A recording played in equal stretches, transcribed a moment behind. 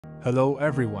Hello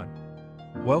everyone.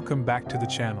 Welcome back to the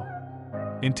channel.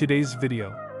 In today's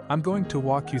video, I'm going to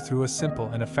walk you through a simple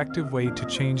and effective way to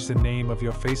change the name of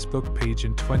your Facebook page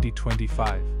in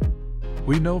 2025.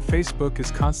 We know Facebook is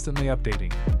constantly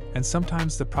updating, and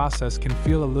sometimes the process can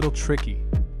feel a little tricky,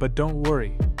 but don't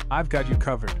worry, I've got you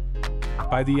covered.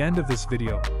 By the end of this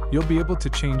video, you'll be able to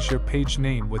change your page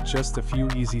name with just a few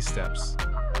easy steps.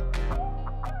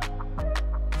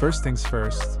 First things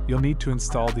first, you'll need to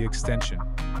install the extension.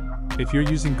 If you're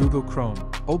using Google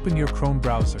Chrome, open your Chrome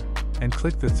browser and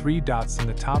click the three dots in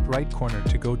the top right corner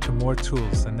to go to More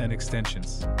Tools and then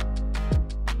Extensions.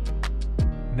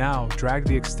 Now, drag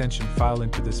the extension file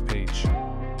into this page.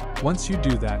 Once you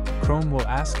do that, Chrome will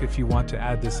ask if you want to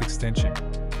add this extension.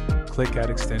 Click Add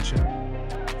Extension.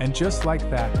 And just like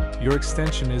that, your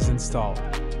extension is installed.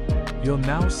 You'll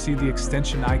now see the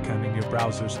extension icon in your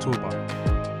browser's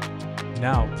toolbar.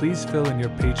 Now, please fill in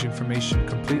your page information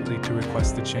completely to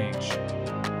request the change.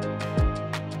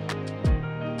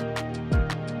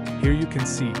 Here you can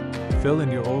see, fill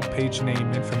in your old page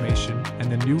name information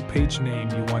and the new page name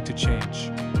you want to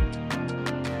change.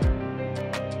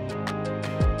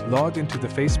 Log into the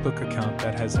Facebook account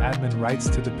that has admin rights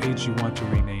to the page you want to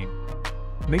rename.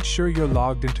 Make sure you're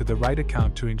logged into the right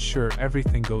account to ensure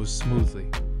everything goes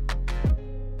smoothly.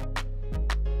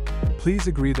 Please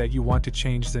agree that you want to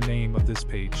change the name of this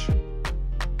page.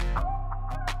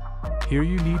 Here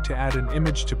you need to add an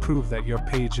image to prove that your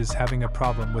page is having a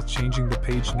problem with changing the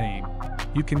page name.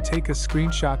 You can take a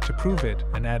screenshot to prove it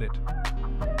and add it.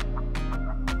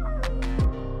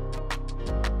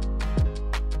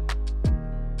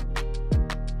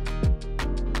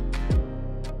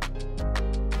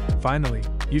 Finally,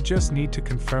 you just need to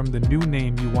confirm the new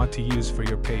name you want to use for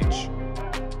your page.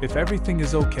 If everything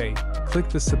is okay, click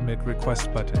the Submit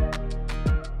Request button.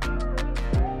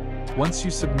 Once you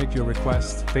submit your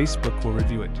request, Facebook will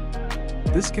review it.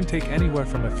 This can take anywhere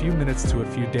from a few minutes to a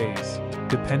few days,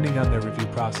 depending on their review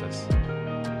process.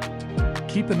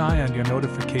 Keep an eye on your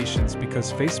notifications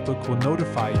because Facebook will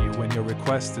notify you when your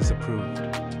request is approved.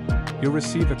 You'll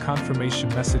receive a confirmation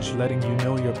message letting you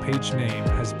know your page name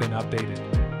has been updated.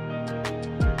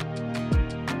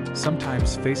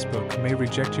 Sometimes Facebook may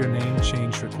reject your name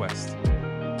change request.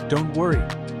 Don't worry,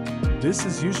 this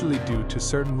is usually due to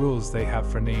certain rules they have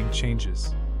for name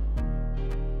changes.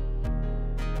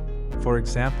 For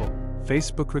example,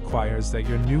 Facebook requires that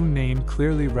your new name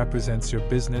clearly represents your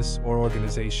business or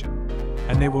organization,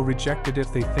 and they will reject it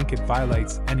if they think it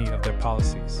violates any of their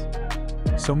policies.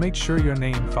 So make sure your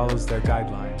name follows their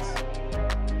guidelines.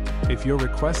 If your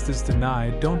request is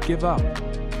denied, don't give up.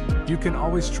 You can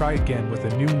always try again with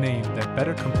a new name that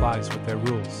better complies with their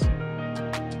rules.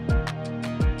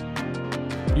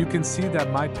 You can see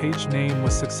that my page name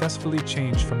was successfully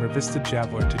changed from Revista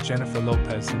Javor to Jennifer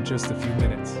Lopez in just a few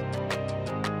minutes.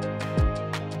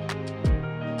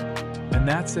 And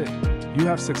that's it. You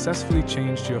have successfully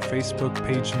changed your Facebook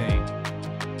page name.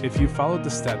 If you followed the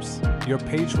steps, your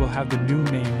page will have the new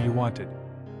name you wanted.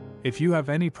 If you have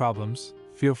any problems,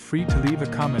 feel free to leave a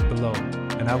comment below,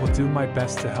 and I will do my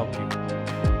best to help you.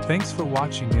 Thanks for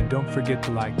watching, and don't forget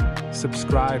to like,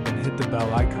 subscribe and hit the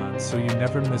bell icon so you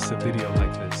never miss a video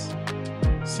like this.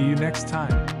 See you next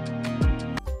time.